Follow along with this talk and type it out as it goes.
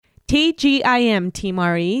TGIM, Team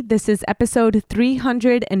RE. This is episode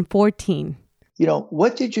 314.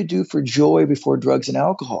 What did you do for joy before drugs and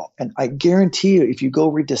alcohol? And I guarantee you, if you go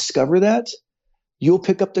rediscover that, you'll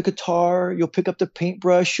pick up the guitar, you'll pick up the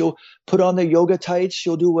paintbrush, you'll put on the yoga tights,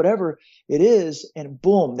 you'll do whatever it is, and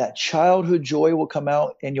boom, that childhood joy will come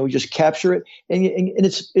out, and you'll just capture it, and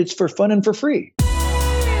it's for fun and for free.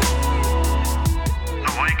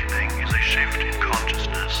 Awakening is a shift in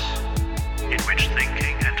consciousness, in which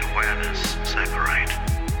thinking and awareness separate.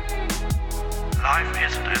 Life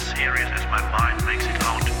isn't as serious as my mind makes it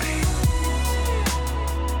out to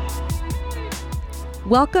be.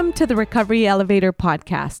 Welcome to the Recovery Elevator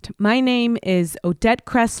podcast. My name is Odette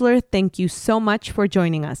Kressler. Thank you so much for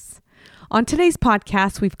joining us. On today's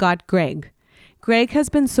podcast, we've got Greg. Greg has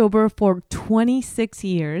been sober for 26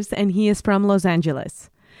 years, and he is from Los Angeles.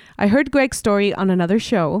 I heard Greg's story on another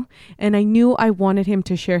show, and I knew I wanted him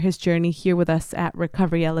to share his journey here with us at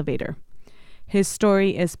Recovery Elevator. His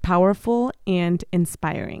story is powerful and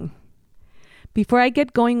inspiring. Before I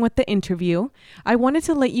get going with the interview, I wanted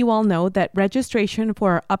to let you all know that registration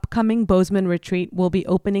for our upcoming Bozeman retreat will be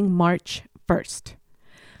opening March 1st.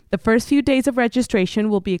 The first few days of registration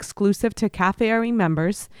will be exclusive to Cafe RE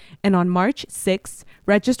members, and on March 6th,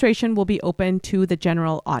 registration will be open to the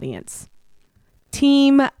general audience.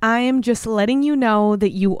 Team, I am just letting you know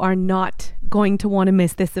that you are not going to want to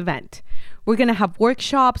miss this event. We're going to have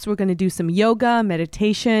workshops. We're going to do some yoga,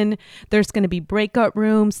 meditation. There's going to be breakout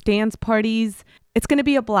rooms, dance parties. It's going to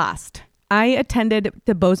be a blast. I attended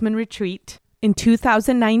the Bozeman retreat in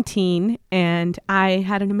 2019, and I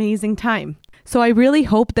had an amazing time. So I really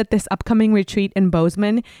hope that this upcoming retreat in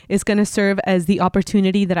Bozeman is going to serve as the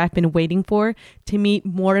opportunity that I've been waiting for to meet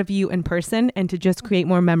more of you in person and to just create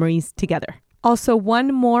more memories together. Also,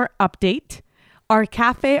 one more update. Our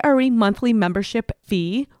Cafe RE monthly membership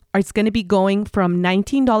fee is going to be going from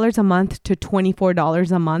 $19 a month to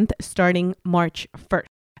 $24 a month starting March 1st.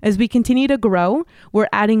 As we continue to grow, we're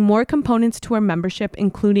adding more components to our membership,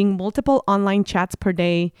 including multiple online chats per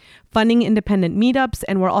day, funding independent meetups,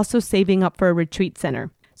 and we're also saving up for a retreat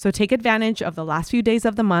center. So take advantage of the last few days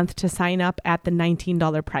of the month to sign up at the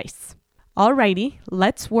 $19 price. Alrighty,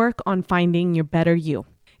 let's work on finding your better you.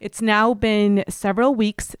 It's now been several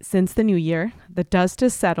weeks since the new year. The dust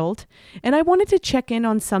has settled, and I wanted to check in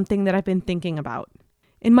on something that I've been thinking about.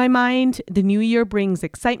 In my mind, the new year brings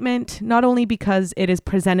excitement, not only because it is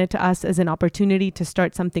presented to us as an opportunity to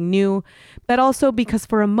start something new, but also because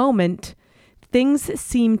for a moment, things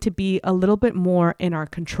seem to be a little bit more in our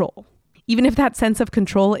control. Even if that sense of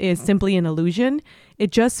control is simply an illusion,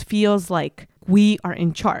 it just feels like we are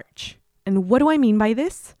in charge. And what do I mean by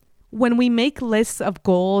this? When we make lists of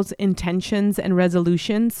goals, intentions, and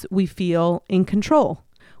resolutions, we feel in control.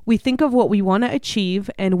 We think of what we want to achieve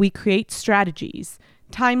and we create strategies,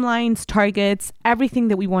 timelines, targets, everything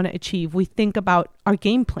that we want to achieve. We think about our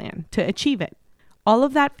game plan to achieve it. All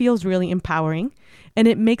of that feels really empowering, and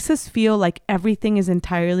it makes us feel like everything is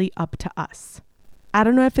entirely up to us. I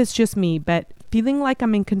don't know if it's just me, but feeling like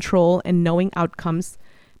I'm in control and knowing outcomes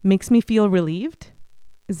makes me feel relieved.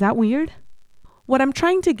 Is that weird? What I'm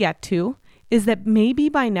trying to get to is that maybe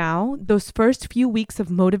by now, those first few weeks of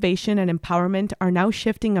motivation and empowerment are now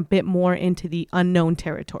shifting a bit more into the unknown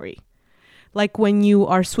territory. Like when you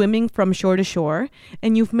are swimming from shore to shore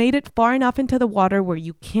and you've made it far enough into the water where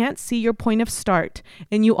you can't see your point of start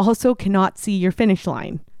and you also cannot see your finish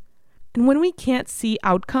line. And when we can't see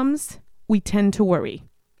outcomes, we tend to worry.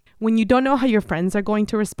 When you don't know how your friends are going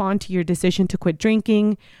to respond to your decision to quit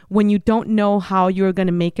drinking, when you don't know how you're going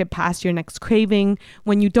to make it past your next craving,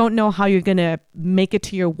 when you don't know how you're going to make it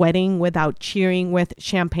to your wedding without cheering with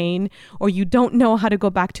champagne, or you don't know how to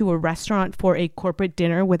go back to a restaurant for a corporate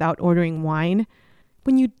dinner without ordering wine,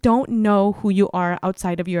 when you don't know who you are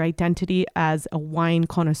outside of your identity as a wine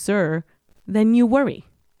connoisseur, then you worry.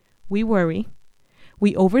 We worry.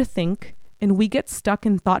 We overthink. And we get stuck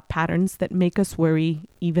in thought patterns that make us worry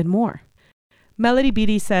even more. Melody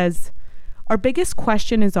Beattie says, our biggest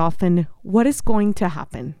question is often, what is going to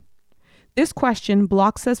happen? This question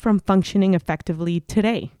blocks us from functioning effectively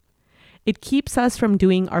today. It keeps us from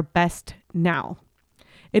doing our best now.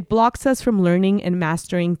 It blocks us from learning and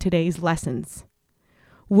mastering today's lessons.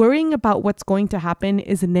 Worrying about what's going to happen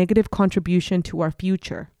is a negative contribution to our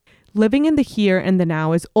future. Living in the here and the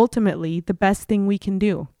now is ultimately the best thing we can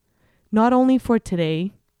do. Not only for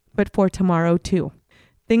today, but for tomorrow too.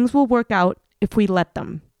 Things will work out if we let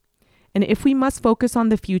them. And if we must focus on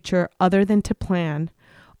the future other than to plan,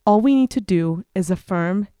 all we need to do is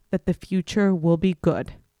affirm that the future will be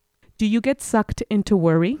good. Do you get sucked into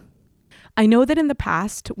worry? I know that in the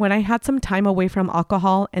past, when I had some time away from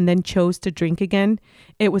alcohol and then chose to drink again,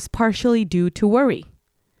 it was partially due to worry.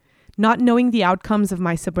 Not knowing the outcomes of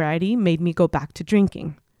my sobriety made me go back to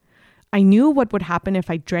drinking. I knew what would happen if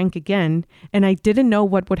I drank again, and I didn't know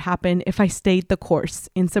what would happen if I stayed the course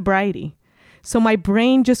in sobriety. So my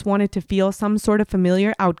brain just wanted to feel some sort of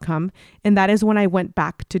familiar outcome, and that is when I went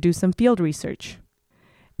back to do some field research.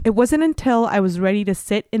 It wasn't until I was ready to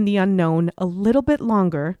sit in the unknown a little bit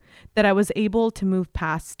longer that I was able to move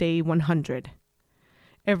past day 100.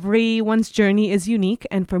 Everyone's journey is unique,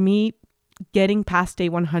 and for me, getting past day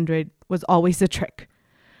 100 was always a trick.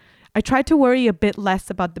 I tried to worry a bit less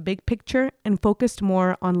about the big picture and focused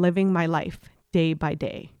more on living my life day by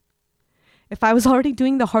day. If I was already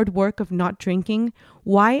doing the hard work of not drinking,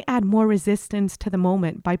 why add more resistance to the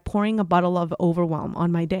moment by pouring a bottle of overwhelm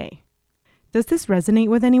on my day? Does this resonate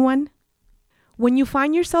with anyone? When you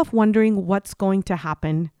find yourself wondering what's going to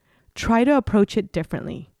happen, try to approach it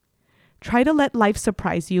differently. Try to let life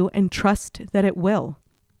surprise you and trust that it will.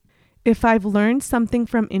 If I've learned something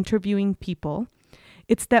from interviewing people,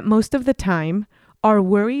 it's that most of the time, our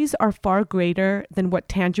worries are far greater than what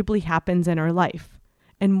tangibly happens in our life.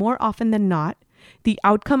 And more often than not, the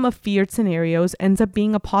outcome of feared scenarios ends up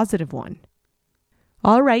being a positive one.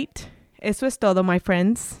 All right, eso es todo, my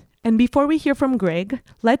friends. And before we hear from Greg,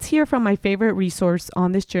 let's hear from my favorite resource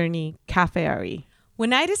on this journey, Cafeari.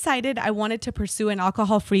 When I decided I wanted to pursue an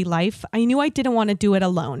alcohol-free life, I knew I didn't want to do it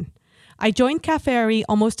alone. I joined Cafeari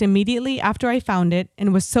almost immediately after I found it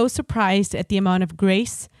and was so surprised at the amount of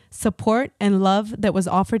grace, support, and love that was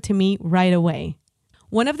offered to me right away.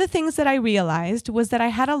 One of the things that I realized was that I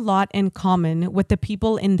had a lot in common with the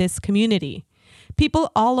people in this community.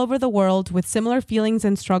 People all over the world with similar feelings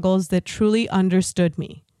and struggles that truly understood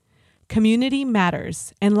me. Community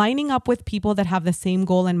matters, and lining up with people that have the same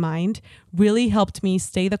goal in mind really helped me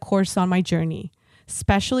stay the course on my journey,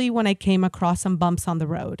 especially when I came across some bumps on the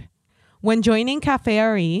road. When joining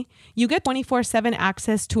Cafeari, you get 24/7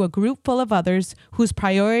 access to a group full of others whose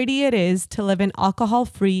priority it is to live an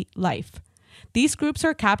alcohol-free life. These groups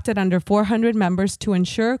are capped at under 400 members to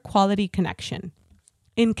ensure quality connection.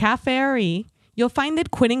 In Cafeari, you'll find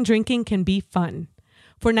that quitting drinking can be fun.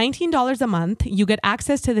 For $19 a month, you get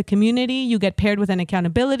access to the community, you get paired with an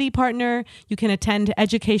accountability partner, you can attend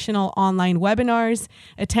educational online webinars,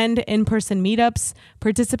 attend in-person meetups,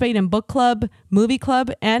 participate in book club, movie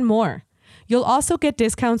club, and more. You'll also get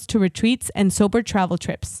discounts to retreats and sober travel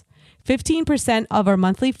trips. 15% of our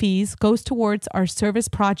monthly fees goes towards our service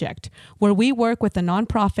project, where we work with a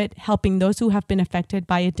nonprofit helping those who have been affected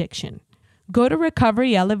by addiction. Go to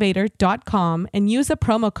recoveryelevator.com and use a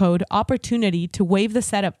promo code OPPORTUNITY to waive the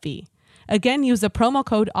setup fee. Again, use a promo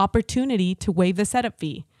code OPPORTUNITY to waive the setup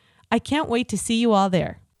fee. I can't wait to see you all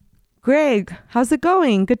there. Greg, how's it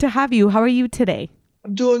going? Good to have you. How are you today?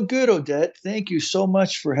 I'm doing good, Odette. Thank you so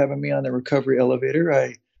much for having me on the Recovery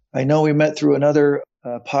Elevator. I know we met through another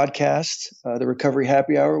podcast, the Recovery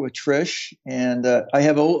Happy Hour with Trish, and I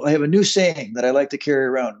have a new saying that I like to carry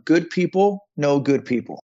around: good people know good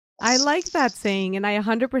people. I like that saying, and I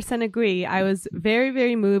 100% agree. I was very,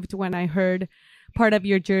 very moved when I heard part of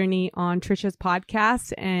your journey on Trisha's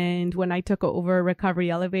podcast, and when I took over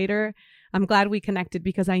Recovery Elevator. I'm glad we connected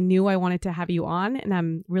because I knew I wanted to have you on, and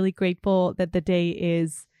I'm really grateful that the day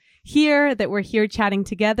is here, that we're here chatting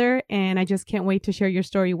together, and I just can't wait to share your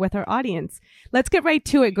story with our audience. Let's get right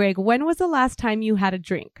to it, Greg. When was the last time you had a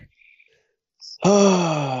drink?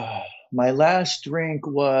 My last drink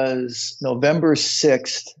was November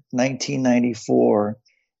 6th, 1994,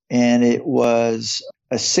 and it was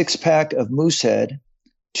a 6-pack of Moosehead,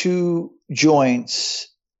 2 joints,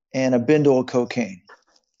 and a bindle of cocaine.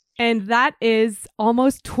 And that is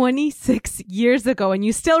almost 26 years ago, and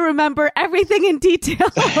you still remember everything in detail.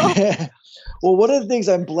 Well, one of the things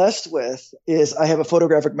I'm blessed with is I have a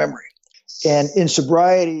photographic memory. And in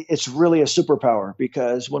sobriety, it's really a superpower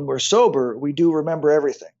because when we're sober, we do remember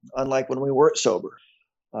everything, unlike when we weren't sober.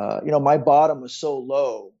 My bottom was so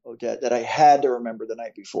low, Odette, that I had to remember the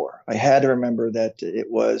night before. I had to remember that it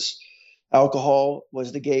was alcohol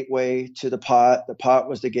was the gateway to the pot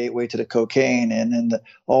was the gateway to the cocaine, and then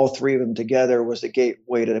all 3 of them together was the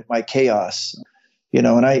gateway to my chaos.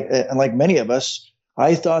 And like many of us,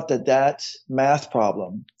 I thought that math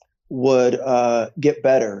problem would get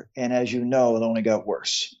better. And as you know, it only got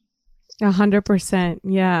worse. 100%.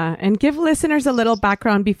 Yeah. And give listeners a little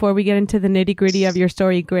background before we get into the nitty gritty of your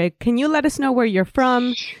story, Greg. Can you let us know where you're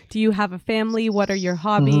from? Do you have a family? What are your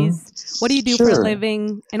hobbies? Mm-hmm. What do you do for a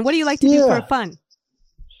living? And what do you like to do for fun?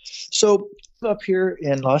 So up here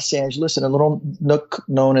in Los Angeles, in a little nook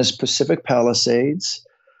known as Pacific Palisades,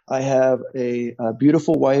 I have a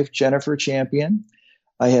beautiful wife, Jennifer Champion.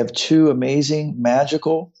 I have two amazing,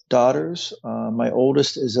 magical daughters. My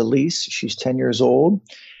oldest is Elise. She's 10 years old,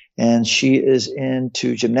 and she is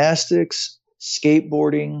into gymnastics,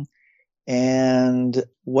 skateboarding, and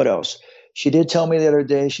what else? She did tell me the other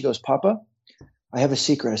day, she goes, Papa, I have a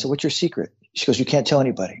secret. I said, what's your secret? She goes, you can't tell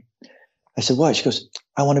anybody. I said, what? She goes,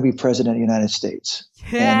 I want to be president of the United States.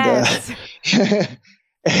 Yes. And,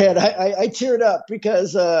 and I teared up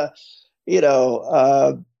because,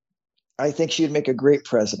 I think she'd make a great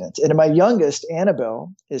president. And my youngest,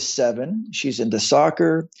 Annabelle, is 7. She's into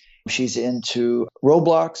soccer. She's into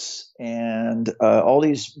Roblox and all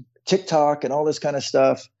these TikTok and all this kind of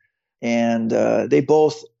stuff. And they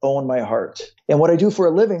both own my heart. And what I do for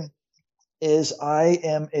a living is I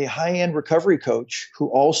am a high-end recovery coach who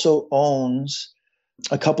also owns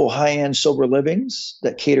a couple high-end sober livings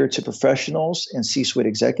that cater to professionals and C-suite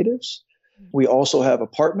executives. We also have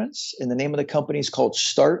apartments, and the name of the company is called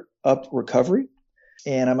Start Up Recovery.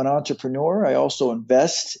 And I'm an entrepreneur. I also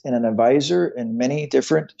invest in an advisor in many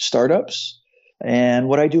different startups. And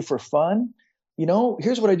what I do for fun,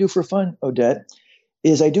 here's what I do for fun, Odette,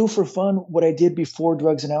 is I do for fun what I did before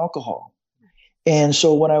drugs and alcohol. And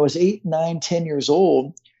so when I was 8, 9, 10 years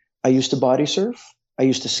old, I used to body surf, I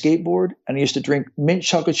used to skateboard, and I used to drink mint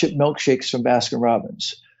chocolate chip milkshakes from Baskin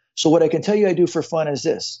Robbins. So what I can tell you I do for fun is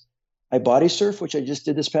this. I body surf, which I just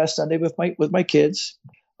did this past Sunday with my kids.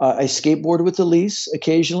 I skateboard with Elise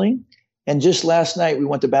occasionally. And just last night, we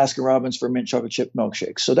went to Baskin Robbins for mint chocolate chip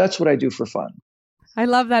milkshakes. So that's what I do for fun. I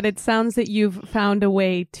love that. It sounds that you've found a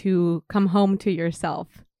way to come home to yourself.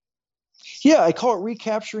 Yeah, I call it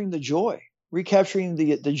recapturing the joy. Recapturing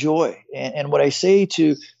the joy. And what I say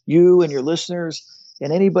to you and your listeners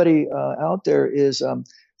and anybody out there is,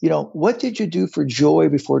 what did you do for joy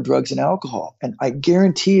before drugs and alcohol? And I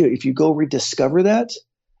guarantee you, if you go rediscover that,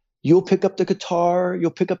 you'll pick up the guitar,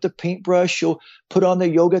 you'll pick up the paintbrush, you'll put on the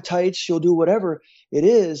yoga tights, you'll do whatever it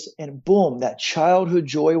is, and boom, that childhood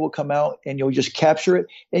joy will come out, and you'll just capture it,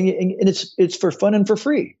 and it's for fun and for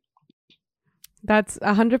free. That's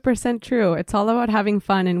 100% true. It's all about having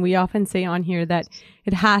fun. And we often say on here that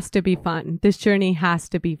it has to be fun. This journey has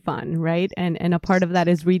to be fun, right? And a part of that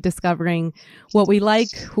is rediscovering what we like,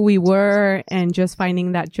 who we were, and just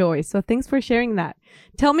finding that joy. So thanks for sharing that.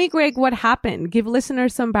 Tell me, Greg, what happened? Give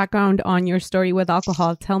listeners some background on your story with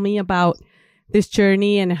alcohol. Tell me about this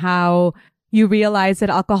journey and how you realized that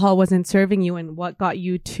alcohol wasn't serving you and what got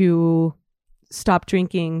you to stop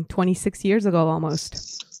drinking 26 years ago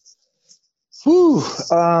almost. Whew.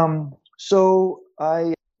 So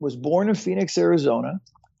I was born in Phoenix, Arizona,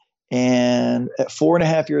 and at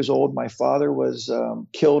 4.5 years old, my father was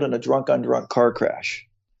killed in a drunk-on-drunk car crash.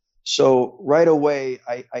 So right away,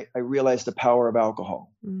 I realized the power of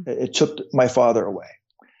alcohol. It took my father away.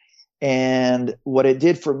 And what it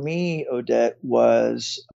did for me, Odette,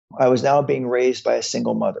 was I was now being raised by a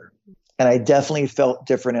single mother. And I definitely felt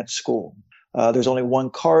different at school. There's only one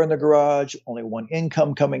car in the garage, only one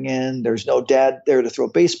income coming in. There's no dad there to throw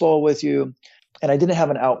baseball with you. And I didn't have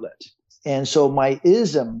an outlet. And so my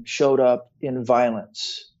ism showed up in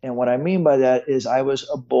violence. And what I mean by that is I was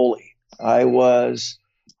a bully. I was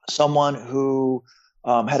someone who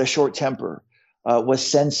had a short temper, was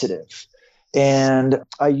sensitive. And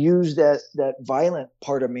I used that violent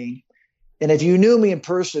part of me. And if you knew me in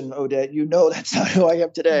person, Odette, you know that's not who I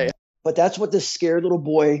am today. But that's what this scared little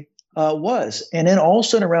boy was. And then all of a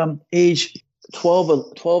sudden around age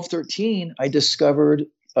 12, 13, I discovered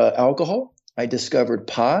alcohol. I discovered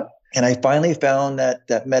pot. And I finally found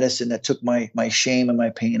that medicine that took my shame and my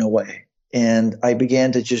pain away. And I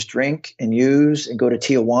began to just drink and use and go to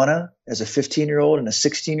Tijuana as a 15-year-old and a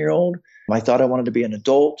 16-year-old. I thought I wanted to be an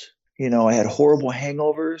adult. I had horrible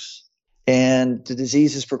hangovers. And the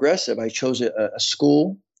disease is progressive. I chose a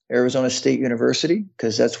school, Arizona State University,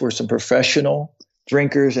 because that's where some professional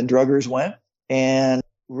drinkers and druggers went. And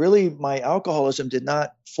really, my alcoholism did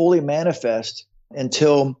not fully manifest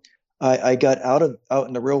until I got out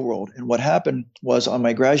in the real world. And what happened was on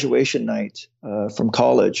my graduation night from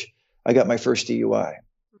college, I got my first DUI.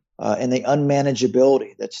 And the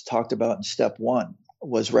unmanageability that's talked about in step 1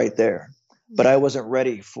 was right there. But I wasn't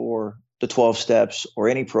ready for the 12 steps or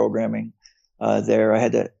any programming there. I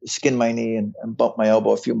had to skin my knee and bump my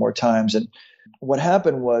elbow a few more times. And what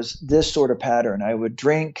happened was this sort of pattern. I would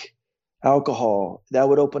drink alcohol. That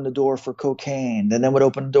would open the door for cocaine. Then that would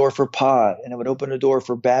open the door for pot. And it would open the door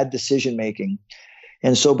for bad decision making.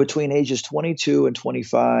 And so between ages 22 and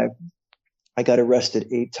 25, I got arrested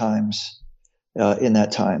 8 times in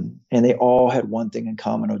that time. And they all had one thing in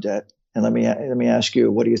common, Odette. And let me ask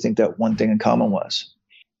you, what do you think that one thing in common was?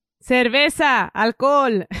 Cerveza,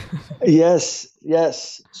 alcohol. Yes.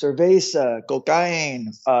 Cerveza,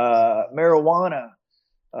 cocaine, marijuana,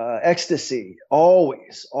 ecstasy.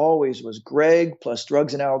 Always was Greg plus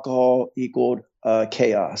drugs and alcohol equaled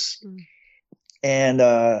chaos. And,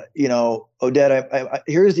 Odette,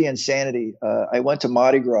 here's the insanity. I went to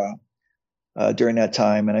Mardi Gras during that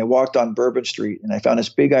time, and I walked on Bourbon Street, and I found this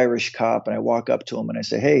big Irish cop, and I walk up to him and I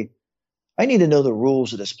say, "Hey, I need to know the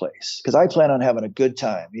rules of this place because I plan on having a good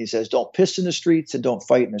time." He says, "Don't piss in the streets and don't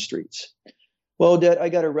fight in the streets." Well, Odette, I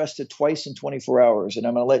got arrested twice in 24 hours, and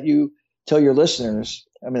I'm going to let you tell your listeners,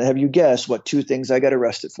 I'm going to have you guess what 2 things I got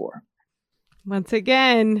arrested for. Once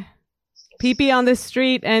again, pee-pee on the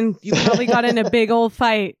street, and you probably got in a big old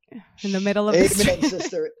fight in the middle of the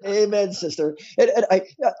street. Amen, sister. And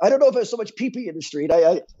I don't know if it was so much pee-pee in the street,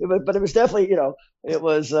 but it was definitely, it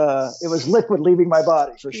was liquid leaving my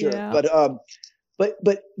body for sure. Yeah.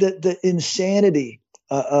 But the insanity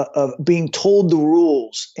of being told the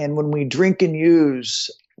rules, and when we drink and use,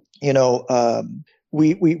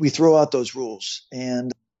 we throw out those rules.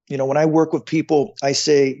 And when I work with people, I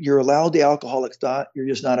say you're allowed the alcoholic thought, you're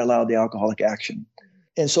just not allowed the alcoholic action.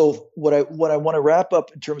 And so what I want to wrap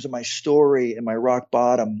up in terms of my story and my rock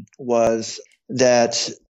bottom was that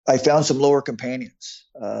I found some lower companions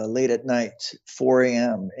late at night, 4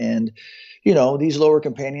 a.m. And, these lower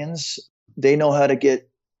companions, they know how to get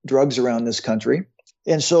drugs around this country.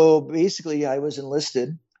 And so basically I was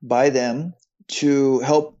enlisted by them to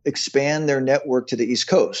help expand their network to the East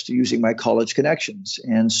Coast using my college connections.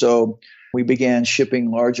 And so we began shipping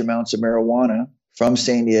large amounts of marijuana from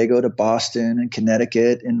San Diego to Boston and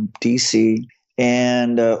Connecticut and DC.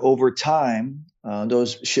 And over time,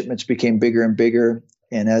 those shipments became bigger and bigger.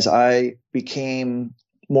 And as I became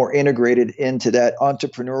more integrated into that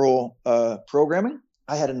entrepreneurial programming,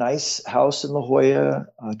 I had a nice house in La Jolla,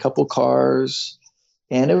 a couple cars,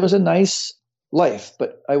 and it was a nice life.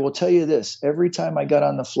 But I will tell you this, every time I got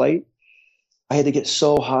on the flight, I had to get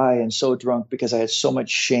so high and so drunk because I had so much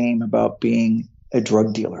shame about being a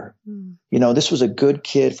drug dealer. This was a good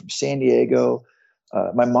kid from San Diego.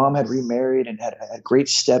 My mom had remarried and had a great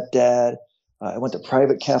stepdad. I went to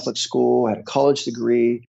private Catholic school, had a college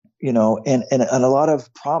degree, and a lot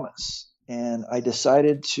of promise. And I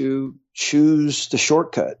decided to choose the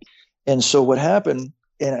shortcut. And so what happened,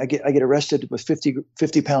 and I get arrested with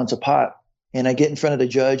 50 pounds of pot. And I get in front of the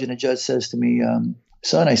judge, and the judge says to me,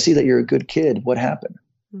 "Son, I see that you're a good kid. What happened?"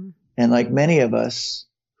 And like many of us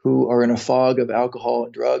who are in a fog of alcohol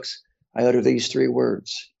and drugs, I utter these 3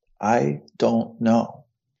 words: I don't know.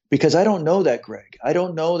 Because I don't know that Greg. I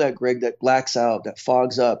don't know that Greg that blacks out, that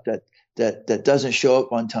fogs up, that doesn't show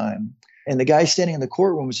up on time. And the guy standing in the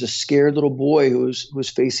courtroom was a scared little boy who was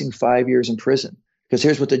facing 5 years in prison. Because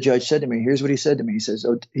here's what the judge said to me. Here's what he said to me.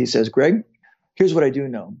 He says, "Greg, here's what I do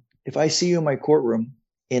know. If I see you in my courtroom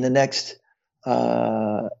in the next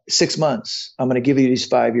 6 months, I'm going to give you these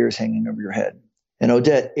 5 years hanging over your head." And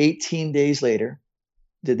Odette, 18 days later,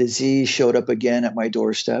 the disease showed up again at my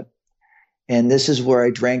doorstep. And this is where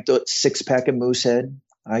I drank the 6-pack of Moosehead.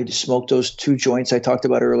 I smoked those 2 joints I talked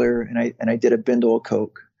about earlier, and I did a bindle of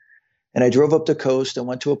Coke. And I drove up the coast and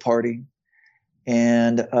went to a party.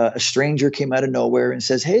 And a stranger came out of nowhere and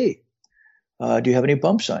says, "Hey, do you have any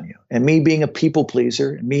bumps on you?" And me being a people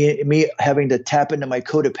pleaser, me having to tap into my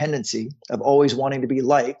codependency of always wanting to be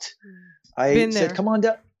liked, I said, "Come on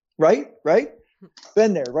down." Right?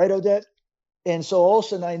 Been there, right, Odette? And so all of a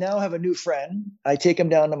sudden, I now have a new friend. I take him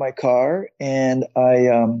down to my car, and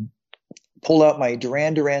I pull out my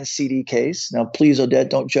Duran Duran CD case. Now, please, Odette,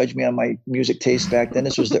 don't judge me on my music taste back then.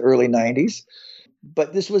 This was the early 90s.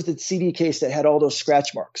 But this was the CD case that had all those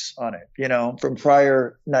scratch marks on it, from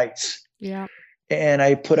prior nights. Yeah. And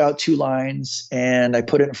I put out 2 lines, and I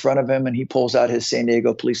put it in front of him, and he pulls out his San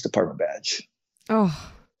Diego Police Department badge.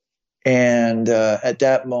 Oh. And at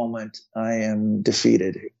that moment, I am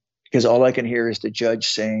defeated because all I can hear is the judge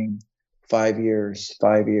saying 5 years,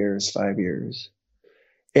 5 years, 5 years.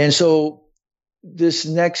 And so this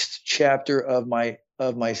next chapter of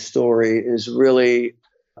my story is really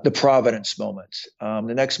the Providence moment.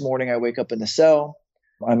 The next morning, I wake up in the cell.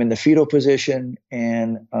 I'm in the fetal position,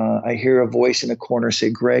 and I hear a voice in the corner say,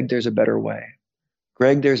 "Greg, there's a better way.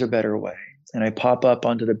 Greg, there's a better way." And I pop up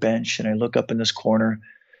onto the bench, and I look up in this corner,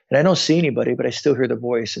 and I don't see anybody, but I still hear the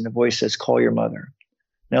voice, and the voice says, "Call your mother."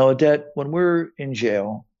 Now, Odette, when we're in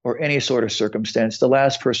jail or any sort of circumstance, the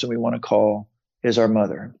last person we want to call is our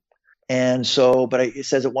mother. And so, it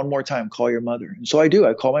says it one more time, "Call your mother." And so I do.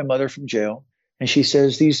 I call my mother from jail, and she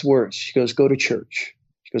says these words. She goes, "Go to church."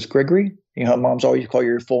 She goes, "Gregory," how moms always call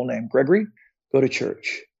your full name, "Gregory, go to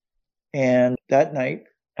church." And that night,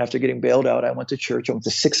 after getting bailed out, I went to church. I went to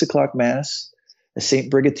 6:00 Mass at St.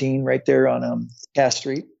 Brigantine right there on Cass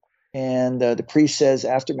Street. And the priest says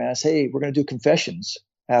after Mass, hey, we're going to do confessions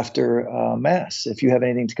after Mass. If you have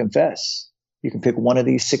anything to confess, you can pick one of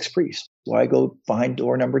these 6 priests. So I go behind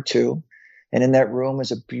door number 2. And in that room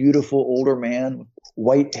is a beautiful older man with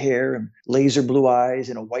white hair and laser blue eyes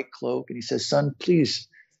and a white cloak. And he says, son, please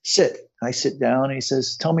sit. I sit down and he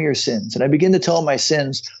says, tell me your sins. And I begin to tell him my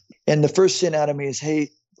sins. And the first sin out of me is, hey,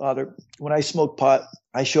 Father, when I smoke pot,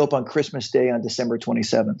 I show up on Christmas Day on December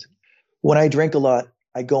 27th. When I drink a lot,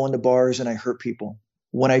 I go into bars and I hurt people.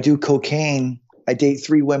 When I do cocaine, I date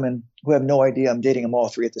 3 women who have no idea I'm dating them all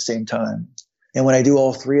 3 at the same time. And when I do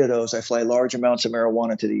all 3 of those, I fly large amounts of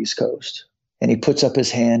marijuana to the East Coast. And he puts up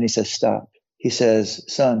his hand. He says, stop. He says,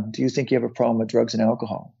 son, do you think you have a problem with drugs and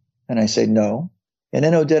alcohol? And I say, no. And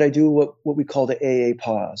then, Odette, I do what we call the AA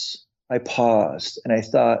pause. I paused and I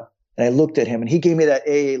thought, and I looked at him and he gave me that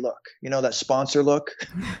AA look, that sponsor look,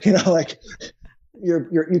 like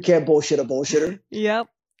you can't bullshit a bullshitter. Yep.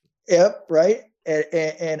 Right.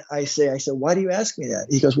 And I said, why do you ask me that?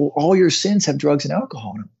 He goes, well, all your sins have drugs and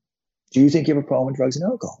alcohol in them. Do you think you have a problem with drugs and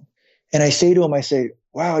alcohol? And I say to him,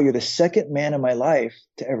 wow, you're the second man in my life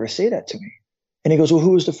to ever say that to me. And he goes, well,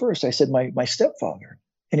 who was the first? I said, my stepfather.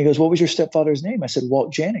 And he goes, what was your stepfather's name? I said,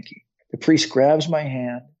 Walt Janicki. The priest grabs my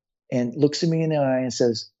hand and looks at me in the eye and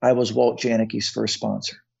says, I was Walt Janicki's first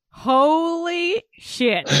sponsor. Holy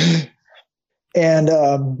shit. And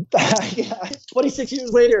 26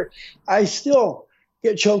 years later, I still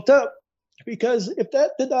get choked up because if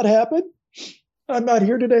that did not happen, I'm not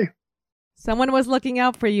here today. Someone was looking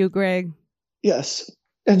out for you, Greg. Yes.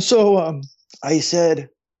 And so I said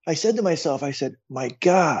to myself, my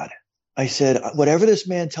God, whatever this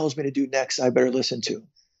man tells me to do next, I better listen to.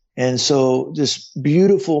 And so this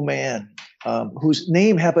beautiful man, whose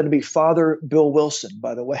name happened to be Father Bill Wilson,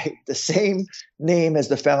 by the way, the same name as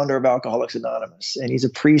the founder of Alcoholics Anonymous. And he's a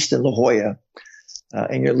priest in La Jolla.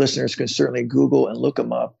 And your listeners can certainly Google and look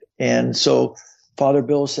him up. And so Father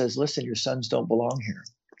Bill says, listen, your sons don't belong here.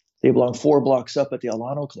 They belong 4 blocks up at the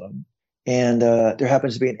Alano Club. And there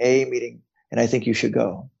happens to be an AA meeting, and I think you should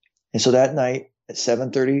go. And so that night at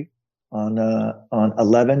 7:30 on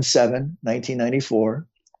 11/7/1994,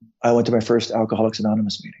 I went to my first Alcoholics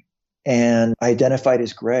Anonymous meeting. And I identified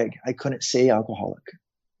as Greg. I couldn't say alcoholic.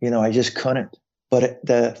 I just couldn't. But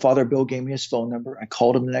the Father Bill gave me his phone number. I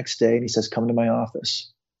called him the next day, and he says, come to my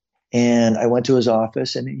office. And I went to his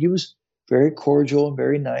office, and he was very cordial and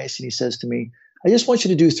very nice. And he says to me, I just want you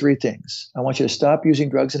to do 3 things. I want you to stop using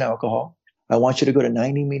drugs and alcohol. I want you to go to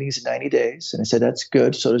 90 meetings in 90 days. And I said, that's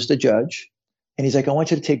good. So does the judge. And he's like, I want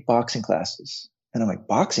you to take boxing classes. And I'm like,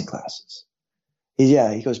 boxing classes?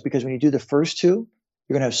 Yeah. He goes, because when you do the first 2, you're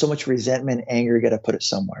going to have so much resentment and anger, you got to put it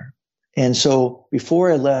somewhere. And so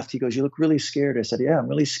before I left, he goes, you look really scared. I said, yeah, I'm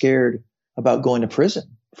really scared about going to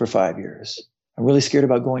prison for 5 years. I'm really scared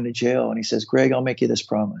about going to jail. And he says, Greg, I'll make you this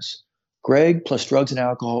promise. Greg plus drugs and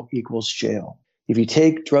alcohol equals jail. If you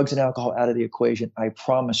take drugs and alcohol out of the equation, I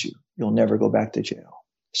promise you'll never go back to jail.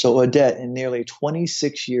 So Odette, in nearly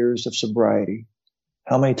 26 years of sobriety,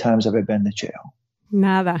 how many times have I been to jail?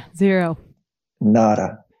 Nada. 0.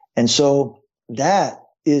 Nada. And so that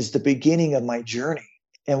is the beginning of my journey.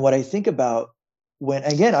 And what I think about when,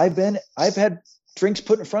 again, I've had drinks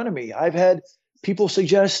put in front of me. I've had people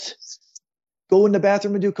suggest go in the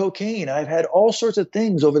bathroom and do cocaine. I've had all sorts of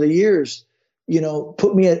things over the years,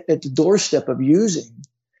 put me at the doorstep of using.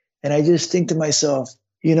 And I just think to myself,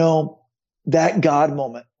 that God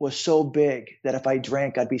moment was so big that if I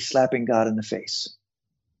drank, I'd be slapping God in the face.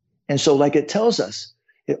 And so like it tells us,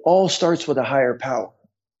 it all starts with a higher power.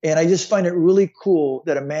 And I just find it really cool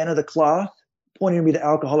that a man of the cloth pointed me to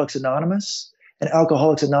Alcoholics Anonymous, and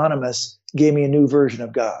Alcoholics Anonymous gave me a new version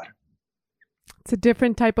of God. It's a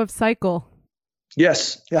different type of cycle.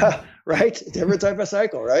 Yes. Yeah. Right. Different type of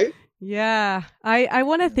cycle, right? Yeah. I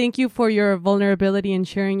want to thank you for your vulnerability and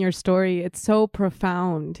sharing your story. It's so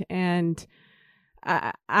profound. And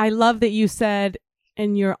I love that you said,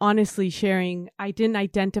 and you're honestly sharing, I didn't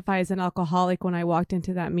identify as an alcoholic when I walked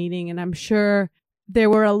into that meeting. And I'm sure there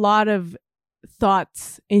were a lot of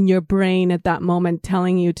thoughts in your brain at that moment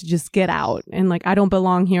telling you to just get out. And like, I don't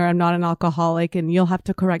belong here. I'm not an alcoholic. And you'll have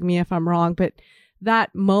to correct me if I'm wrong. But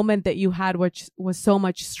that moment that you had, which was so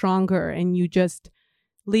much stronger, and you just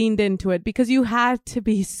leaned into it because you had to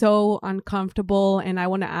be so uncomfortable. And I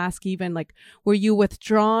want to ask, even like, were you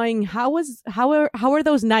withdrawing? How are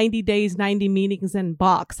those 90 days, 90 meetings in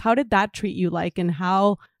box? How did that treat you like? And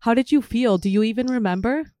how did you feel? Do you even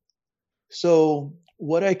remember? So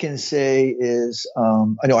what I can say is,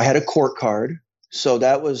 I know I had a court card. So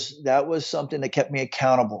that was something that kept me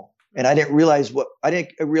accountable. And I didn't realize what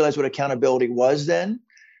accountability was then.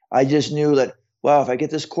 I just knew that, wow, if I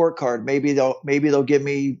get this court card, maybe they'll give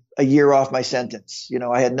me a year off my sentence.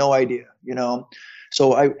 I had no idea,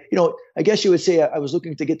 So I guess you would say I was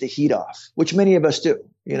looking to get the heat off, which many of us do,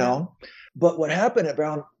 But what happened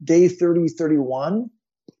around day 30, 31,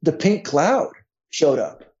 the pink cloud showed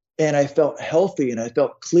up, and I felt healthy and I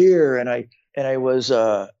felt clear, and I was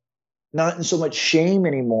not in so much shame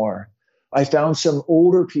anymore. I found some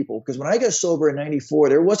older people, because when I got sober in 94,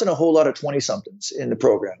 there wasn't a whole lot of 20-somethings in the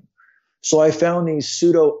program. So I found these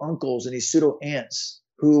pseudo uncles and these pseudo aunts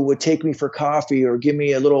who would take me for coffee or give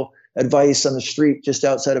me a little advice on the street just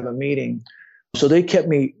outside of a meeting. So they kept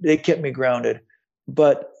me grounded.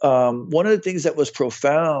 But one of the things that was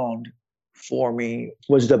profound for me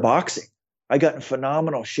was the boxing. I got in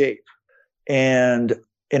phenomenal shape, and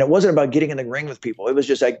it wasn't about getting in the ring with people. It was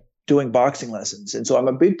just like doing boxing lessons. And so I'm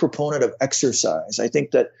a big proponent of exercise. I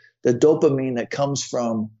think that the dopamine that comes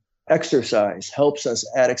from exercise helps us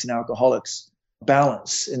addicts and alcoholics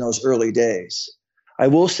balance in those early days. I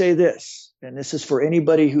will say this, and this is for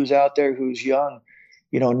anybody who's out there who's young,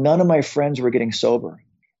 none of my friends were getting sober.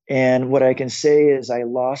 And what I can say is I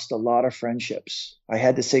lost a lot of friendships. I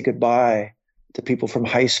had to say goodbye to people from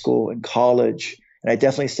high school and college. And I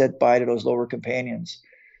definitely said bye to those lower companions,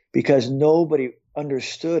 because nobody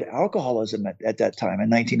understood alcoholism at that time in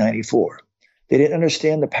 1994. They didn't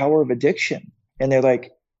understand the power of addiction. And they're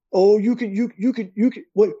like, oh, you could,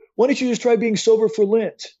 why don't you just try being sober for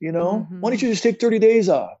Lent? Mm-hmm. Why don't you just take 30 days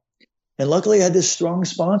off? And luckily I had this strong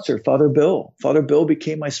sponsor, Father Bill. Father Bill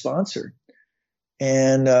became my sponsor.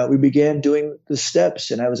 And we began doing the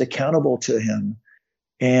steps, and I was accountable to him.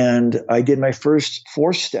 And I did my first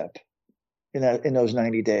 4-step in those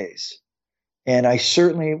 90 days. And I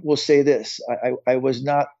certainly will say this, I was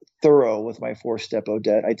not thorough with my 4-step,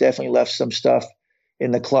 Odette. I definitely left some stuff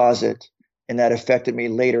in the closet, and that affected me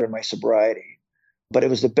later in my sobriety. But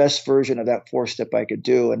it was the best version of that 4-step I could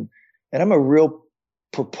do. And I'm a real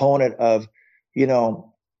proponent of,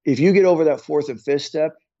 if you get over that 4th and 5th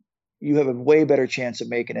step, you have a way better chance of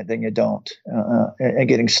making it than you don't, and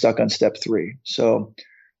getting stuck on step 3. So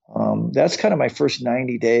that's kind of my first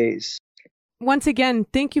 90 days. Once again,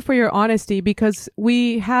 thank you for your honesty, because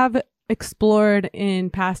we have explored in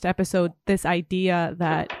past episodes this idea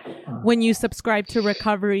that when you subscribe to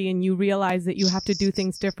recovery and you realize that you have to do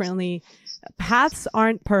things differently, paths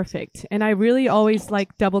aren't perfect. And I really always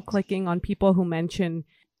like double clicking on people who mention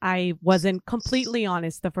I wasn't completely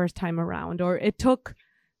honest the first time around, or it took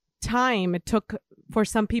time. For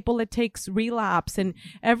some people, it takes relapse, and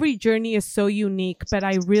every journey is so unique. But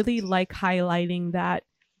I really like highlighting that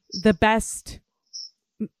the best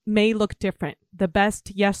may look different. The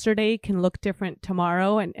best yesterday can look different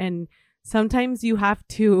tomorrow. And sometimes you have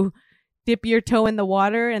to dip your toe in the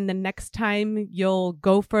water, and the next time you'll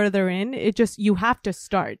go further in. You have to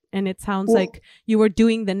start. And it sounds like you were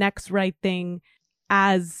doing the next right thing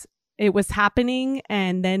as it was happening.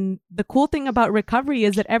 And then the cool thing about recovery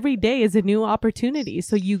is that every day is a new opportunity.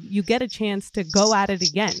 So you get a chance to go at it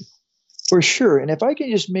again. For sure. And if I can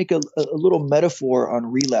just make a little metaphor on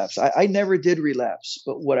relapse, I never did relapse,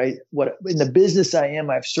 but what in the business I am,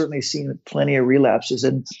 I've certainly seen plenty of relapses.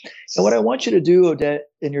 And what I want you to do, Odette,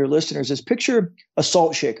 and your listeners, is picture a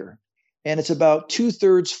salt shaker, and it's about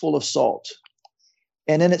 2/3 full of salt,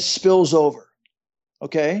 and then it spills over.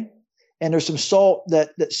 Okay. And there's some salt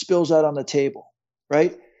that spills out on the table,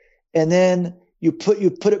 right? And then you put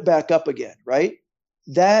it back up again, right?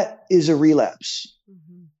 That is a relapse.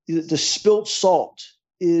 Mm-hmm. The spilt salt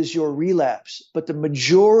is your relapse, but the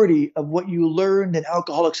majority of what you learned in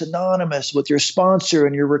Alcoholics Anonymous with your sponsor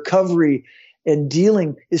and your recovery and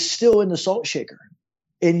dealing is still in the salt shaker.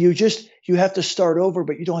 And you have to start over,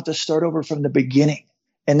 but you don't have to start over from the beginning.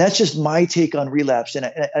 And that's just my take on relapse. And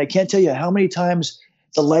I can't tell you how many times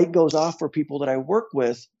the light goes off for people that I work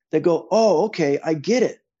with that go, oh, okay, I get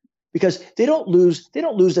it. Because they don't lose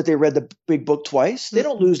that they read the big book twice. They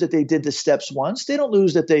don't lose that they did the steps once. They don't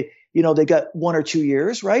lose that they got 1 or 2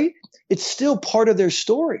 years, right? It's still part of their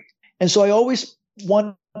story. And so I always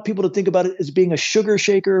want people to think about it as being a sugar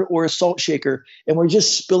shaker or a salt shaker, and we're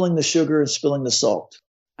just spilling the sugar and spilling the salt.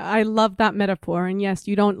 I love that metaphor. And yes,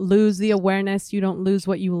 you don't lose the awareness. You don't lose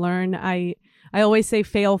what you learn. I always say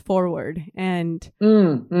fail forward, and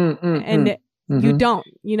you don't,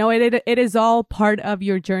 it is all part of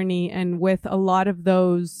your journey. And with a lot of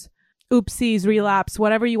those oopsies, relapse,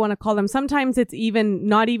 whatever you want to call them, sometimes it's even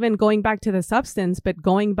not even going back to the substance, but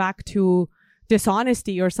going back to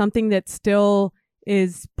dishonesty or something that still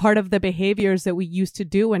is part of the behaviors that we used to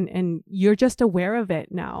do. And you're just aware of it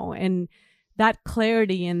now. And that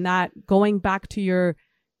clarity and that going back to your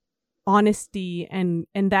honesty and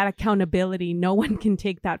that accountability, no one can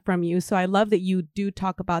take that from you. So I love that you do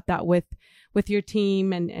talk about that with your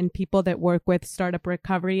team and people that work with Startup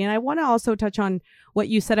Recovery. And I want to also touch on what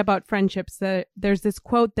you said about friendships. That there's this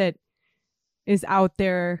quote that is out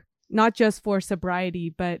there, not just for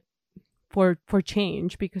sobriety, but for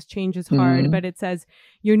change, because change is hard. But it says,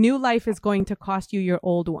 your new life is going to cost you your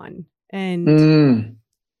old one. And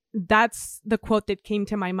that's the quote that came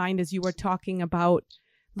to my mind as you were talking about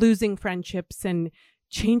losing friendships. And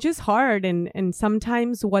change is hard. And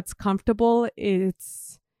sometimes what's comfortable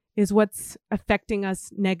is what's affecting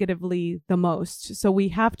us negatively the most. So we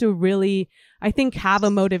have to really, I think, have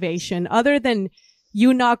a motivation other than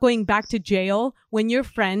you not going back to jail. When your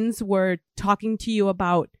friends were talking to you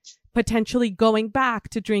about potentially going back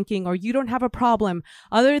to drinking, or you don't have a problem,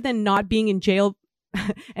 other than not being in jail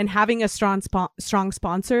and having a strong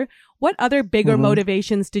sponsor, what other bigger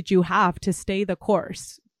motivations did you have to stay the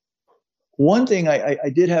course? One thing I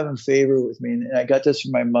did have in favor with me, and I got this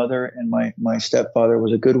from my mother and my stepfather,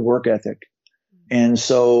 was a good work ethic. And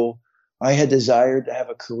so I had desired to have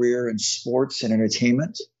a career in sports and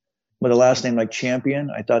entertainment with a last name like Champion.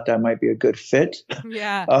 I thought that might be a good fit.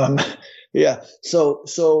 Yeah. Yeah.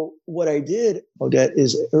 So what I did, Odette,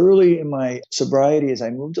 is early in my sobriety, as I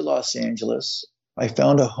moved to Los Angeles, I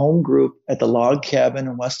found a home group at the Log Cabin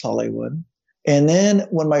in West Hollywood. And then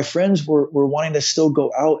when my friends were wanting to still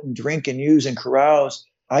go out and drink and use and carouse,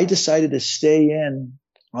 I decided to stay in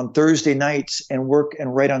on Thursday nights and work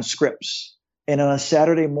and write on scripts. And on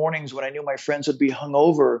Saturday mornings, when I knew my friends would be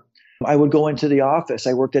hungover, I would go into the office.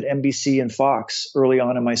 I worked at NBC and Fox early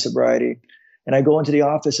on in my sobriety. And I'd go into the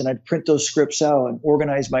office and I'd print those scripts out and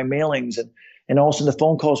organize my mailings. And all of a sudden the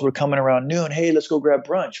phone calls were coming around noon. Hey, let's go grab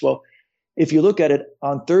brunch. Well, if you look at it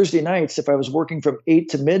on Thursday nights, if I was working from 8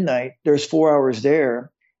 to midnight, there's 4 hours there.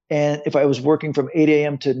 And if I was working from 8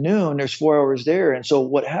 a.m. to noon, there's 4 hours there. And so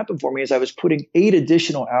what happened for me is I was putting 8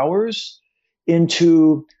 additional hours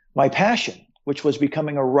into my passion, which was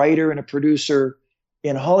becoming a writer and a producer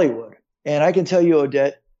in Hollywood. And I can tell you,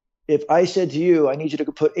 Odette, if I said to you, I need you to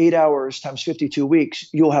put 8 hours times 52 weeks,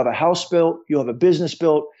 you'll have a house built, you'll have a business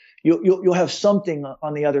built, you'll have something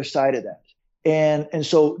on the other side of that. And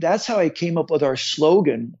so that's how I came up with our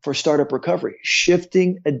slogan for Startup Recovery.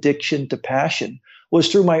 Shifting addiction to passion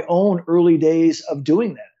was through my own early days of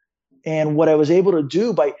doing that. And what I was able to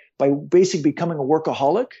do by basically becoming a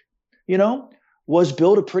workaholic, was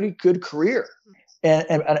build a pretty good career. And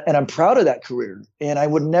I'm proud of that career. And I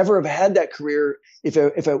would never have had that career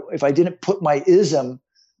if I didn't put my ism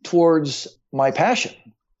towards my passion.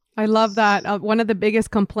 I love that. One of the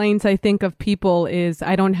biggest complaints I think of people is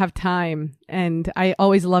I don't have time. And I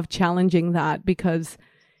always love challenging that, because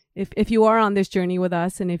if you are on this journey with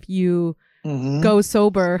us and if you go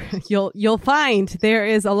sober, you'll find there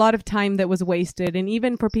is a lot of time that was wasted. And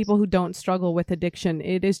even for people who don't struggle with addiction,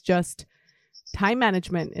 it is just time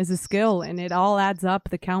management is a skill, and it all adds up.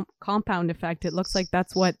 The compound effect. It looks like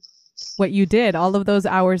that's what you did. All of those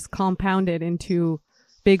hours compounded into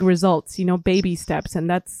big results, baby steps. And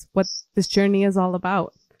that's what this journey is all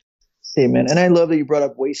about. Amen. And I love that you brought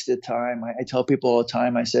up wasted time. I tell people all the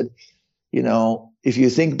time, I said, if you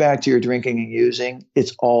think back to your drinking and using,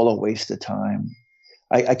 it's all a waste of time.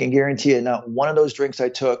 I can guarantee you, not one of those drinks I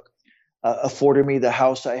took afforded me the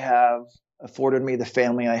house I have, afforded me the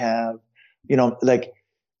family I have.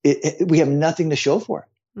 We have nothing to show for it.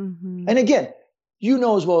 And again,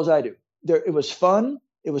 as well as I do, it was fun.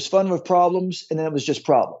 It was fun with problems, and then it was just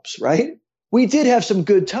problems, right? We did have some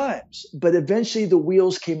good times, but eventually the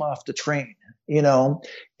wheels came off the train, and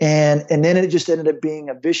then it just ended up being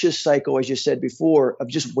a vicious cycle, as you said before, of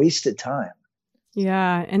just wasted time.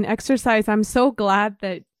 Yeah. And exercise. I'm so glad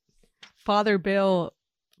that Father Bill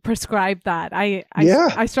prescribed that. I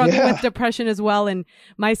struggle with depression as well. And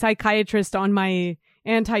my psychiatrist on my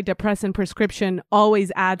antidepressant prescription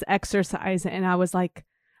always adds exercise. And I was like,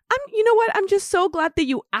 I'm just so glad that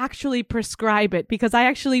you actually prescribe it, because I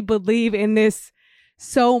actually believe in this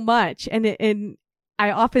so much. And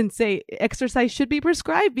I often say exercise should be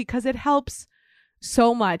prescribed because it helps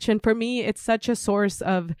so much. And for me, it's such a source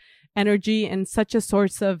of energy and such a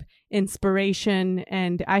source of inspiration.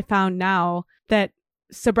 And I found now that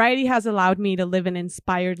sobriety has allowed me to live an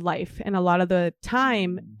inspired life. And a lot of the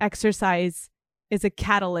time, exercise is a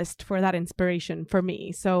catalyst for that inspiration for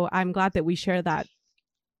me. So I'm glad that we share that.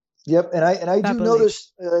 Yep, and I do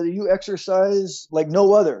notice you exercise like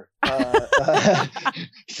no other.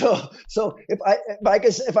 So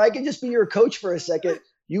if I can just be your coach for a second,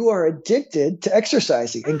 you are addicted to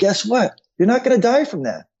exercising, and guess what? You're not going to die from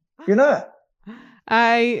that. You're not.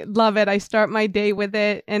 I love it. I start my day with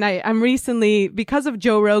it. And I'm recently, because of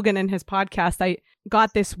Joe Rogan and his podcast, I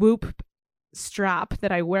got this Whoop strap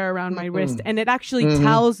that I wear around my wrist. And it actually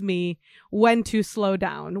tells me when to slow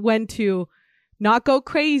down, when to not go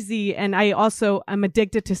crazy. And I'm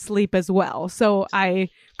addicted to sleep as well. So I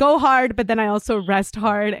go hard, but then I also rest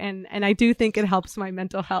hard. And I do think it helps my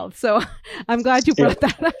mental health. So I'm glad you brought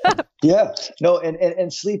that up. Yeah, no,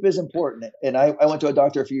 and sleep is important. And I went to a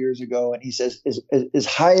doctor a few years ago, and he says, as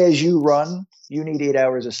high as you run, you need 8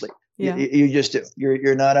 hours of sleep. Yeah. You just do.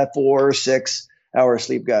 You're not a 4 or 6 hour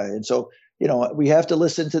sleep guy. And so, we have to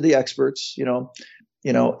listen to the experts,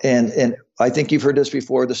 and I think you've heard this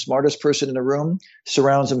before. The smartest person in the room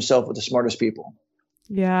surrounds himself with the smartest people.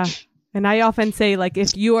 Yeah. And I often say, like,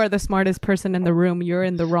 if you are the smartest person in the room, you're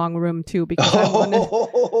in the wrong room too. Because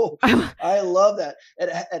I love that.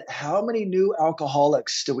 And how many new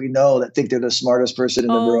alcoholics do we know that think they're the smartest person in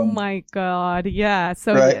the room? Oh my God. Yeah.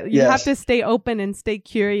 So right? you have to stay open and stay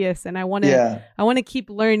curious. And I want to keep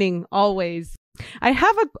learning always. I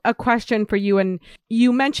have a question for you. And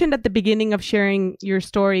you mentioned at the beginning of sharing your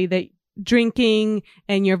story that drinking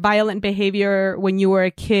and your violent behavior when you were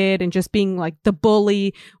a kid and just being like the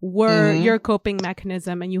bully were your coping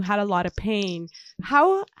mechanism, and you had a lot of pain.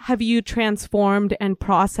 How have you transformed and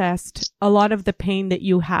processed a lot of the pain that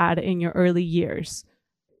you had in your early years?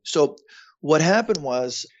 So what happened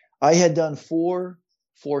was I had done four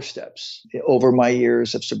steps over my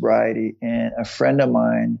years of sobriety, and a friend of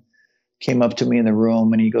mine came up to me in the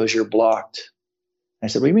room and he goes, "You're blocked." I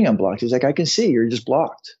said, "What do you mean I'm blocked?" He's like, "I can see you're just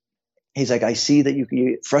blocked." He's like, "I see that you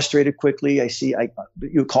get frustrated quickly.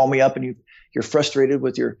 You call me up and you're frustrated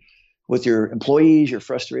with your employees. You're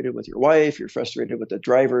frustrated with your wife. You're frustrated with the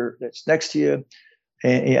driver that's next to you.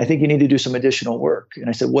 And I think you need to do some additional work." And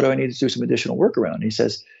I said, "What do I need to do some additional work around?" And he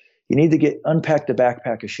says, "You need to unpack the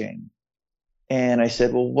backpack of shame." And I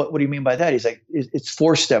said, "Well, what do you mean by that?" He's like, "It's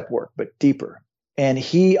 4-step work, but deeper." And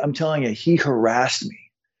I'm telling you, he harassed me.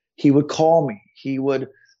 He would call me. He would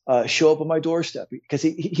show up on my doorstep because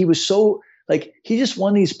he was so he's just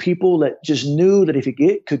one of these people that just knew that if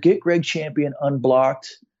he could get Greg Champion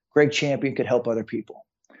unblocked, Greg Champion could help other people.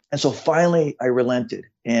 And so finally I relented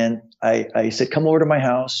and I said, "Come over to my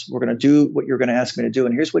house. We're going to do what you're going to ask me to do."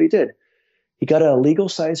 And here's what he did. He got a legal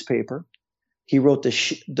size paper. He wrote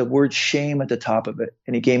the word shame at the top of it.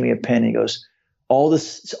 And he gave me a pen. He goes, all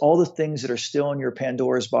the things that are still in your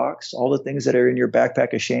Pandora's box, all the things that are in your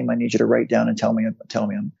backpack of shame, I need you to write down and tell me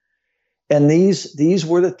them. And these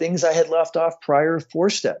were the things I had left off prior 4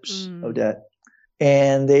 steps, Odette.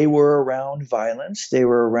 And they were around violence. They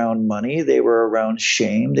were around money. They were around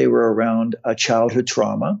shame. They were around childhood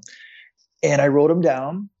trauma. And I wrote them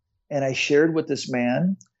down and I shared with this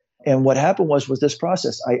man. And what happened was this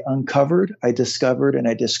process, I uncovered, I discovered, and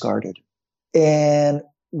I discarded. And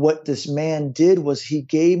what this man did was he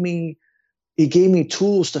gave me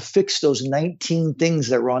tools to fix those 19 things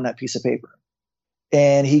that were on that piece of paper.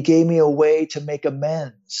 And he gave me a way to make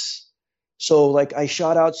amends. So I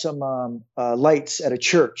shot out some lights at a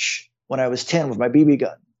church when I was 10 with my BB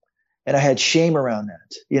gun. And I had shame around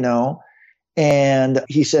that, And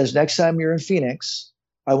he says, "Next time you're in Phoenix,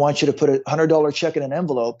 I want you to put a $100 check in an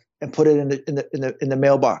envelope and put it in the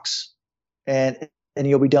mailbox. And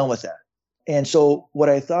you'll be done with that." And so what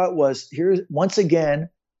I thought was, here's once again,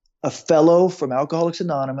 a fellow from Alcoholics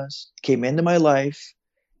Anonymous came into my life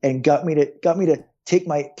and got me to take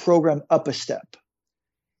my program up a step.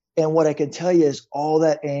 And what I can tell you is all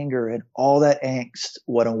that anger and all that angst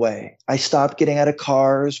went away. I stopped getting out of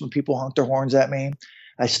cars when people honked their horns at me.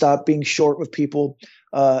 I stopped being short with people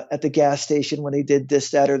at the gas station when they did this,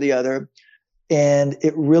 that, or the other. And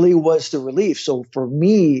it really was the relief. So for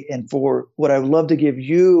me and for what I would love to give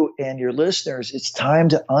you and your listeners, it's time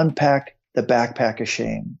to unpack the backpack of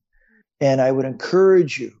shame. And I would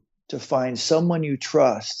encourage you to find someone you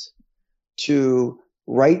trust to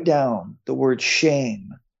write down the word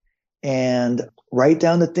shame and write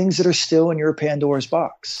down the things that are still in your Pandora's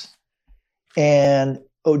box. And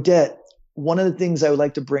Odette, one of the things I would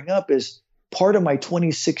like to bring up is part of my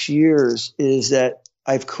 26 years is that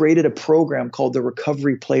I've created a program called the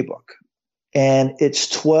Recovery Playbook. And it's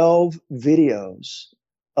 12 videos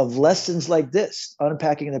of lessons like this,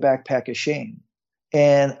 unpacking the backpack of shame.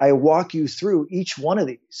 And I walk you through each one of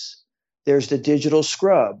these. There's the digital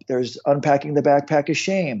scrub. There's unpacking the backpack of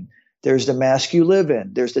shame. There's the mask you live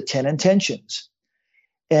in. There's the 10 intentions.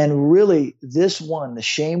 And really, this one, the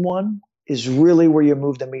shame one, is really where you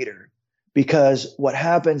move the meter. Because what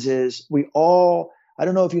happens is I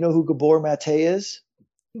don't know if you know who Gabor Mate is.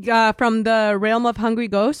 From the Realm of Hungry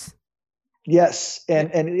Ghosts? Yes,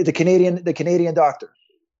 and the Canadian doctor.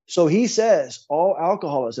 So he says all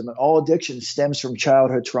alcoholism and all addiction stems from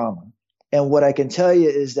childhood trauma. And what I can tell you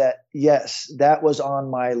is that, yes, that was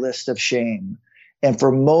on my list of shame. And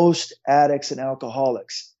for most addicts and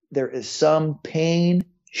alcoholics, there is some pain,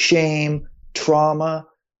 shame, trauma,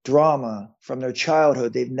 drama from their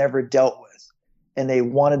childhood they've never dealt with. And they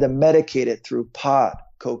wanted to medicate it through pot,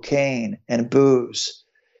 cocaine, and booze.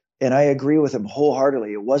 And I agree with him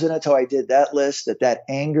wholeheartedly. It wasn't until I did that list that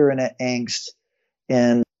anger and that angst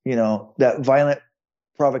and, that violent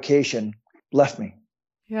provocation left me.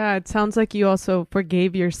 Yeah, it sounds like you also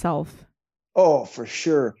forgave yourself. Oh, for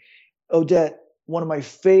sure. Odette, one of my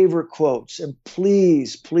favorite quotes, and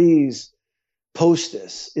please post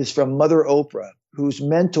this, is from Mother Oprah, whose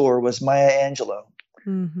mentor was Maya Angelou.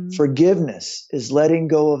 Mm-hmm. Forgiveness is letting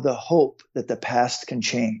go of the hope that the past can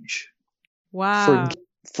change. Wow.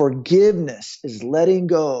 Forgiveness is letting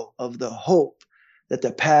go of the hope that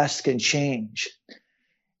the past can change.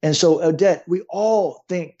 And so, Odette, we all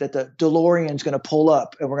think that the DeLorean's going to pull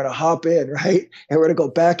up and we're going to hop in, right? And we're going to go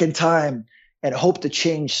back in time and hope to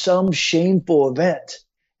change some shameful event.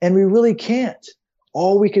 And we really can't.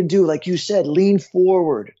 All we can do, like you said, lean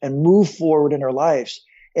forward and move forward in our lives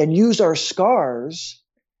and use our scars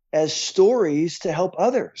as stories to help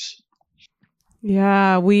others.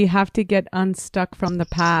 Yeah, we have to get unstuck from the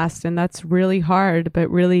past, and that's really hard, but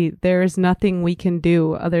really there is nothing we can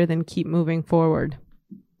do other than keep moving forward.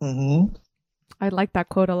 Mm-hmm. I like that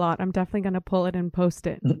quote a lot. I'm definitely going to pull it and post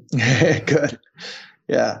it. Good.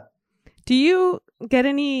 Yeah. Do you get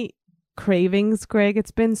any cravings, Greg? It's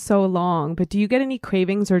been so long, but do you get any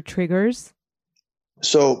cravings or triggers?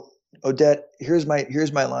 So, Odette, here's my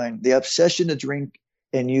line. The obsession to drink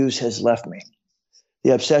and use has left me.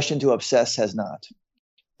 The obsession to obsess has not.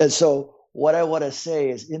 And so what I want to say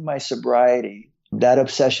is, in my sobriety, that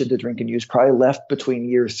obsession to drink and use probably left between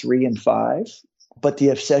year 3 and 5. But the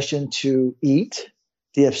obsession to eat,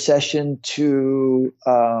 the obsession to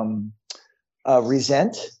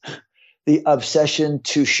resent, the obsession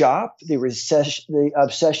to shop, the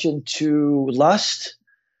obsession to lust,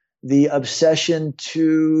 the obsession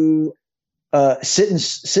to sit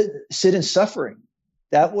in suffering,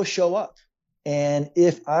 that will show up. And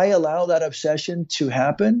if I allow that obsession to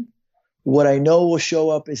happen, what I know will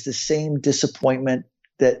show up is the same disappointment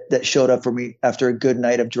that showed up for me after a good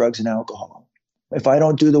night of drugs and alcohol. If I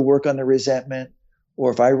don't do the work on the resentment,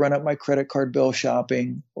 or if I run up my credit card bill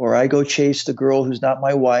shopping, or I go chase the girl who's not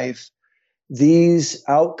my wife, these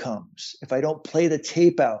outcomes, if I don't play the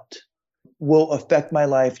tape out, will affect my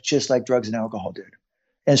life just like drugs and alcohol did.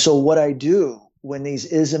 And so what I do when these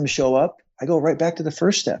isms show up, I go right back to the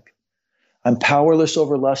first step. I'm powerless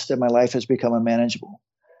over lust and my life has become unmanageable.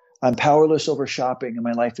 I'm powerless over shopping and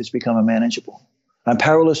my life has become unmanageable. I'm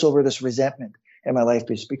powerless over this resentment and my life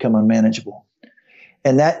has become unmanageable.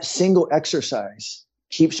 And that single exercise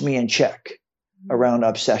keeps me in check around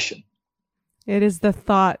obsession. It is the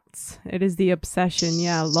thoughts. It is the obsession.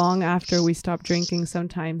 Yeah, long after we stop drinking,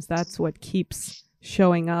 sometimes that's what keeps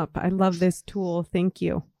showing up. I love this tool. Thank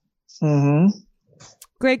you. Mm-hmm.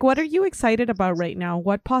 Greg, what are you excited about right now?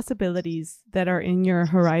 What possibilities that are in your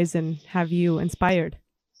horizon have you inspired?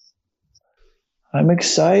 I'm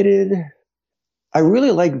excited. I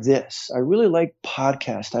really like this. I really like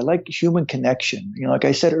podcasts. I like human connection. Like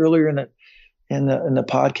I said earlier in the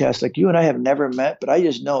podcast, like you and I have never met, but I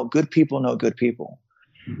just know good people know good people.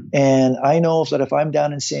 And I know that if I'm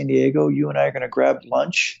down in San Diego, you and I are going to grab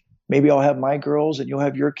lunch. Maybe I'll have my girls and you'll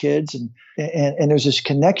have your kids. And there's this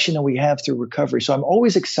connection that we have through recovery. So I'm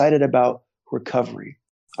always excited about recovery.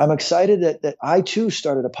 I'm excited that I too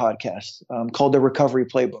started a podcast called The Recovery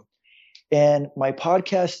Playbook. And my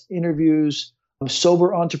podcast interviews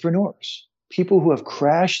sober entrepreneurs, people who have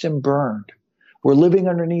crashed and burned, were living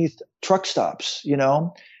underneath truck stops,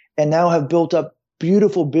 and now have built up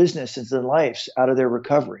beautiful businesses and lives out of their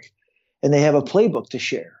recovery. And they have a playbook to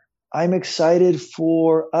share. I'm excited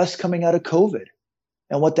for us coming out of COVID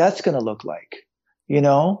and what that's going to look like.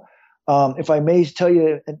 If I may tell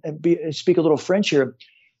you and speak a little French here,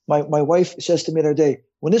 my wife says to me the other day,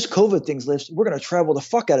 when this COVID thing lifts, we're going to travel the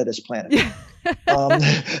fuck out of this planet.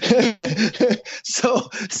 So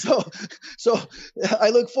I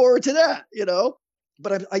look forward to that,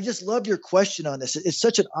 But I just love your question on this. It's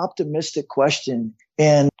such an optimistic question.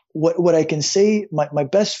 And what I can say, my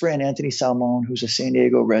best friend, Anthony Salmon, who's a San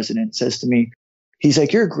Diego resident, says to me, he's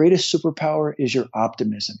like, your greatest superpower is your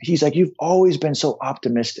optimism. He's like, you've always been so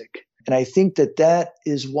optimistic. And I think that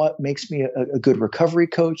is what makes me a good recovery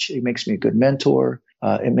coach. It makes me a good mentor.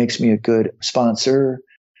 It makes me a good sponsor.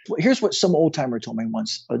 Here's what some old timer told me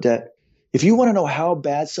once, Odette. If you want to know how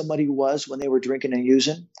bad somebody was when they were drinking and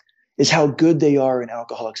using, is how good they are in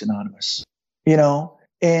Alcoholics Anonymous,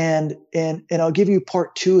 and I'll give you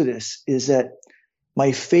part 2 of this is that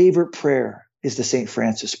my favorite prayer is the St.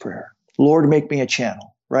 Francis prayer. Lord, make me a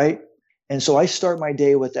channel, right? And so I start my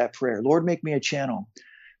day with that prayer. Lord, make me a channel.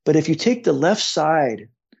 But if you take the left side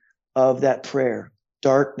of that prayer,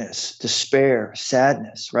 darkness, despair,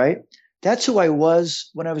 sadness, right? That's who I was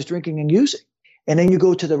when I was drinking and using. And then you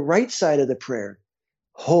go to the right side of the prayer,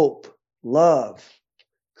 hope, love,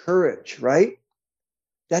 courage, right?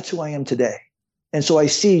 That's who I am today. And so I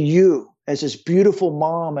see you as this beautiful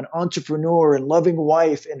mom and entrepreneur and loving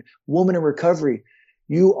wife and woman in recovery.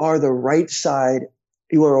 You are the right side.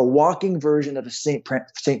 You are a walking version of a St.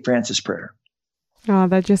 Francis prayer. Oh,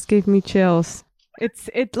 that just gave me chills. It's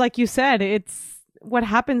like you said, it's what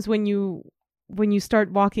happens when you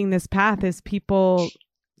start walking this path is people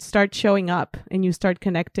start showing up and you start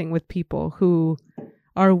connecting with people who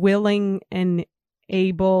are willing and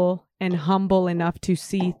able and humble enough to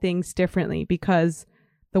see things differently, because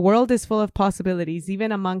the world is full of possibilities,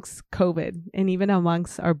 even amongst COVID and even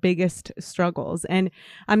amongst our biggest struggles. And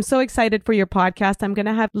I'm so excited for your podcast. I'm going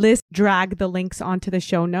to have Liz drag the links onto the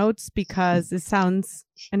show notes because it sounds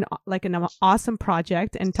like an awesome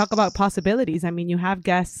project, and talk about possibilities. I mean, you have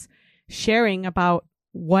guests sharing about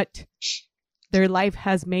what their life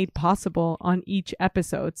has made possible on each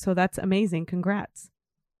episode. So that's amazing. Congrats.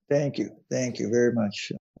 Thank you. Thank you very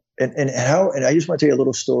much. And I just want to tell you a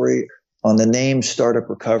little story on the name Startup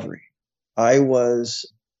Recovery. I was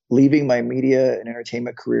leaving my media and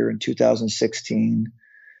entertainment career in 2016.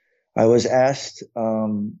 I was asked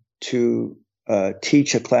to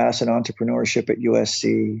teach a class in entrepreneurship at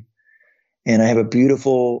USC. And I have a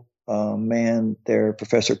beautiful man there,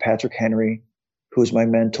 Professor Patrick Henry, who's my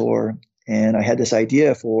mentor. And I had this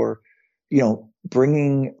idea for,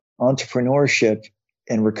 bringing entrepreneurship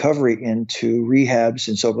and recovery into rehabs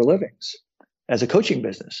and sober livings as a coaching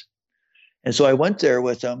business. And so I went there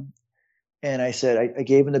with him and I said, I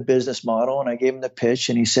gave him the business model and I gave him the pitch.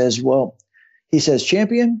 And he says,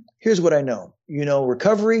 champion, here's what I know. You know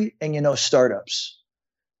recovery and you know startups.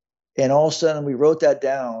 And all of a sudden we wrote that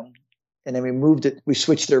down and then we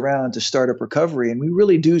switched it around to Startup Recovery. And we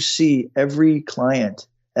really do see every client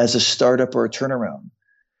as a startup or a turnaround.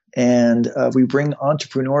 And we bring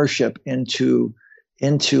entrepreneurship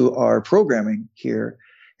into our programming here.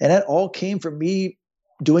 And that all came from me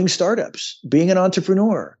doing startups, being an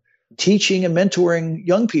entrepreneur, teaching and mentoring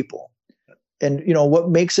young people. And, what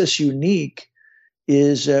makes us unique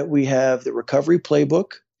is that we have the recovery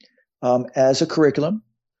playbook as a curriculum.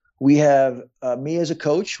 We have me as a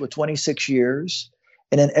coach with 26 years.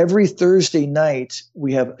 And then every Thursday night,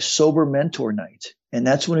 we have sober mentor night. And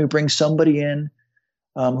that's when we bring somebody in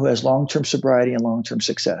who has long-term sobriety and long-term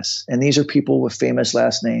success. And these are people with famous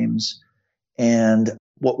last names. And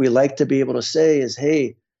what we like to be able to say is,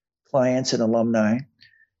 hey, clients and alumni,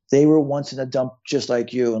 they were once in a dump just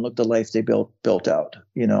like you, and look the life they built out,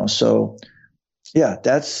 So yeah,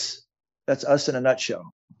 that's us in a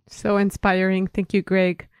nutshell. So inspiring. Thank you,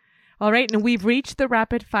 Greg. All right. And we've reached the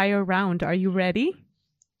rapid fire round. Are you ready?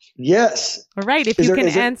 Yes. All right. If you can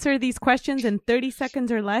answer these questions in 30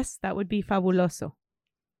 seconds or less, that would be fabuloso.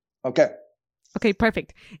 Okay,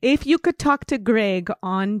 perfect. If you could talk to Greg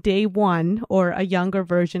on day one, or a younger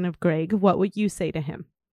version of Greg, what would you say to him?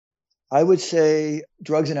 I would say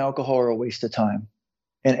drugs and alcohol are a waste of time.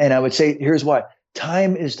 And I would say, here's why.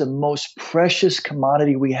 Time is the most precious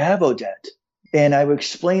commodity we have, Odette. And I would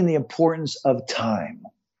explain the importance of time.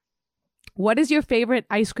 What is your favorite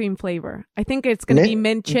ice cream flavor? I think it's going to be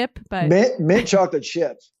mint chip, but mint chocolate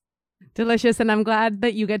chip. Delicious. And I'm glad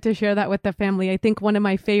that you get to share that with the family. I think one of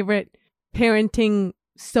my favorite parenting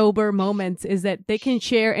sober moments is that they can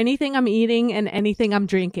share anything I'm eating and anything I'm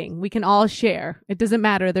drinking. We can all share. It doesn't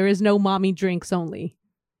matter. There is no mommy drinks only.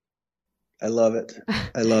 I love it.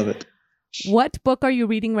 I love it. What book are you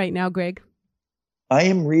reading right now, Greg? I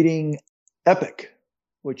am reading Epic,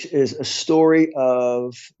 which is a story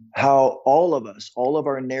of how all of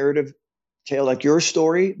our narrative tale, like your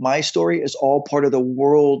story, my story, is all part of the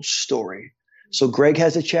world story. So Greg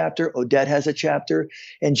has a chapter, Odette has a chapter.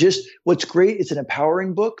 And just what's great, it's an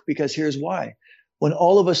empowering book, because here's why. When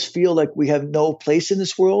all of us feel like we have no place in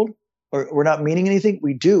this world, or we're not meaning anything,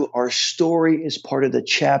 we do. Our story is part of the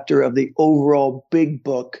chapter of the overall big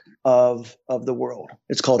book of the world.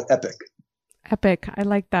 It's called Epic. Epic. I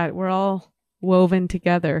like that. We're all woven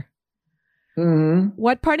together. Mm-hmm.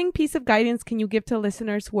 What parting piece of guidance can you give to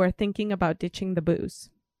listeners who are thinking about ditching the booze?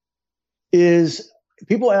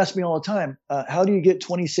 People ask me all the time, how do you get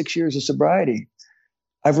 26 years of sobriety?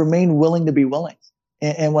 I've remained willing to be willing.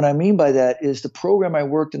 And what I mean by that is the program I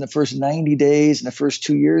worked in the first 90 days and the first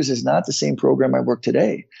 2 years is not the same program I work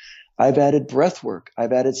today. I've added breath work.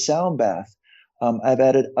 I've added sound bath. I've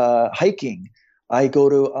added hiking. I go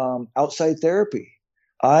to outside therapy.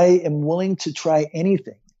 I am willing to try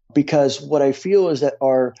anything because what I feel is that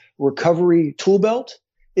our recovery tool belt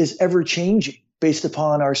is ever changing based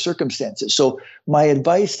upon our circumstances. So my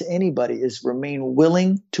advice to anybody is remain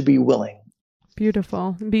willing to be willing.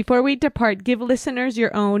 Beautiful. Before we depart, give listeners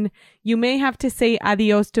your own, you may have to say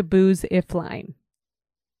adios to booze if line.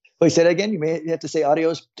 Wait, say that again? You have to say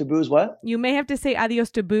adios to booze what? You may have to say adios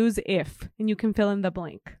to booze if, and you can fill in the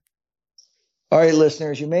blank. All right,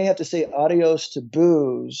 listeners, you may have to say adios to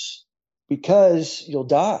booze because you'll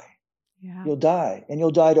die. Yeah. You'll die. And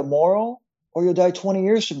you'll die tomorrow or you'll die 20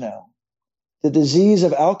 years from now. The disease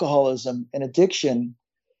of alcoholism and addiction,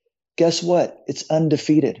 guess what? It's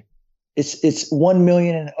undefeated. It's 1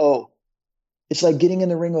 million and 0. It's like getting in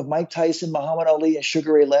the ring with Mike Tyson, Muhammad Ali, and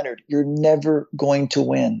Sugar Ray Leonard. You're never going to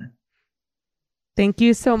win. Thank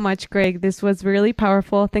you so much, Greg. This was really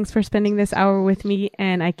powerful. Thanks for spending this hour with me,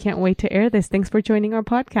 and I can't wait to air this. Thanks for joining our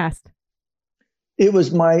podcast. It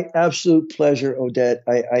was my absolute pleasure, Odette.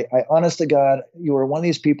 I honest to God, you are one of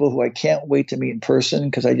these people who I can't wait to meet in person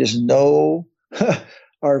because I just know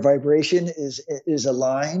our vibration is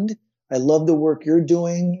aligned. I love the work you're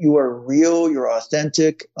doing. You are real. You're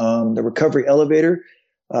authentic. The Recovery Elevator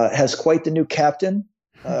has quite the new captain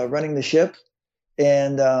running the ship.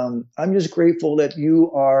 And I'm just grateful that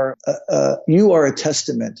you are a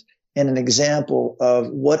testament and an example of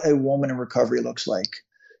what a woman in recovery looks like.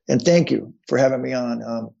 And thank you for having me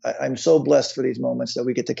on. I'm so blessed for these moments that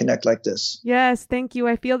we get to connect like this. Yes, thank you.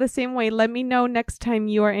 I feel the same way. Let me know next time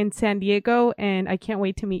you are in San Diego, and I can't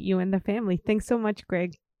wait to meet you and the family. Thanks so much,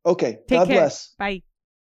 Greg. Okay. Take God care. bless. Bye.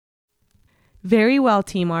 Very well,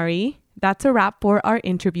 Team RE. That's a wrap for our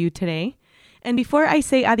interview today. And before I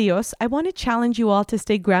say adios, I want to challenge you all to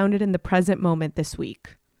stay grounded in the present moment this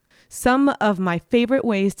week. Some of my favorite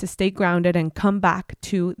ways to stay grounded and come back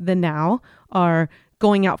to the now are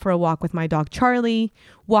going out for a walk with my dog Charlie,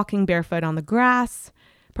 walking barefoot on the grass,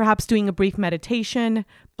 perhaps doing a brief meditation,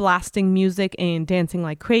 blasting music and dancing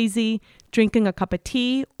like crazy, drinking a cup of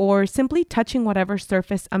tea, or simply touching whatever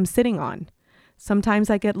surface I'm sitting on. Sometimes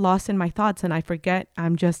I get lost in my thoughts and I forget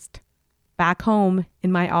I'm just back home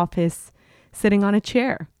in my office sitting on a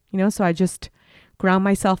chair, so I just ground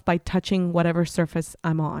myself by touching whatever surface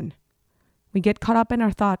I'm on. We get caught up in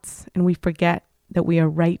our thoughts and we forget that we are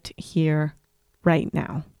right here, right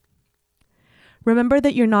now. Remember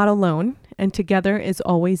that you're not alone and together is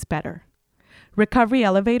always better. Recovery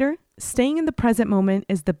Elevator, staying in the present moment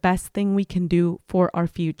is the best thing we can do for our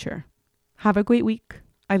future. Have a great week.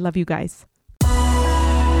 I love you guys.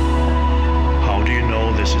 How do you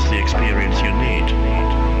know this is the experience you need?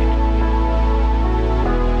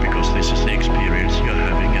 Because this is the experience you're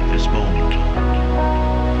having at this moment.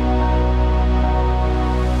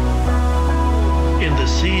 In the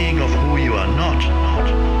seeing of who you are not,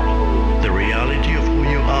 the reality of who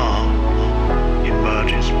you are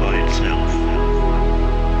emerges by itself.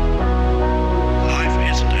 Life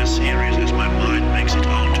isn't as serious as my mind makes it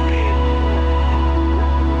out to be.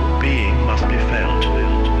 Being must be felt.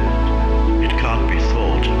 It can't be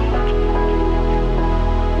thought.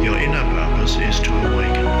 Your inner purpose is to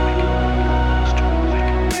awaken.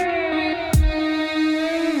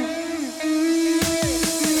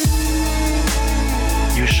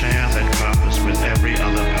 You share that purpose with every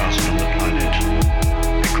other person on the planet,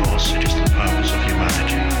 because it is the purpose of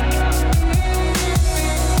humanity.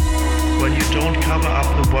 When you don't cover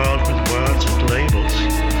up the world with words and labels,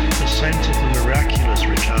 a sense of the miraculous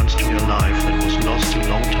returns to your life that was lost a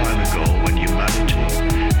long time ago when humanity,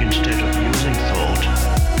 instead of using thought,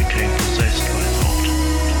 became possessed by thought.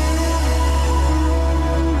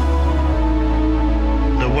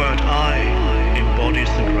 The word I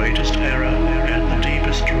embodies the greatest error and the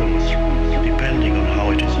deepest truth, depending on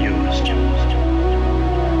how it is used.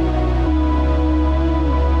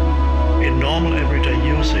 In normal everyday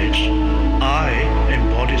usage, I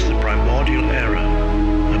embodies the primordial error,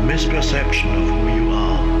 a misperception of who you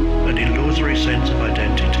are, an illusory sense of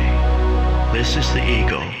identity. This is the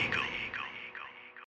ego.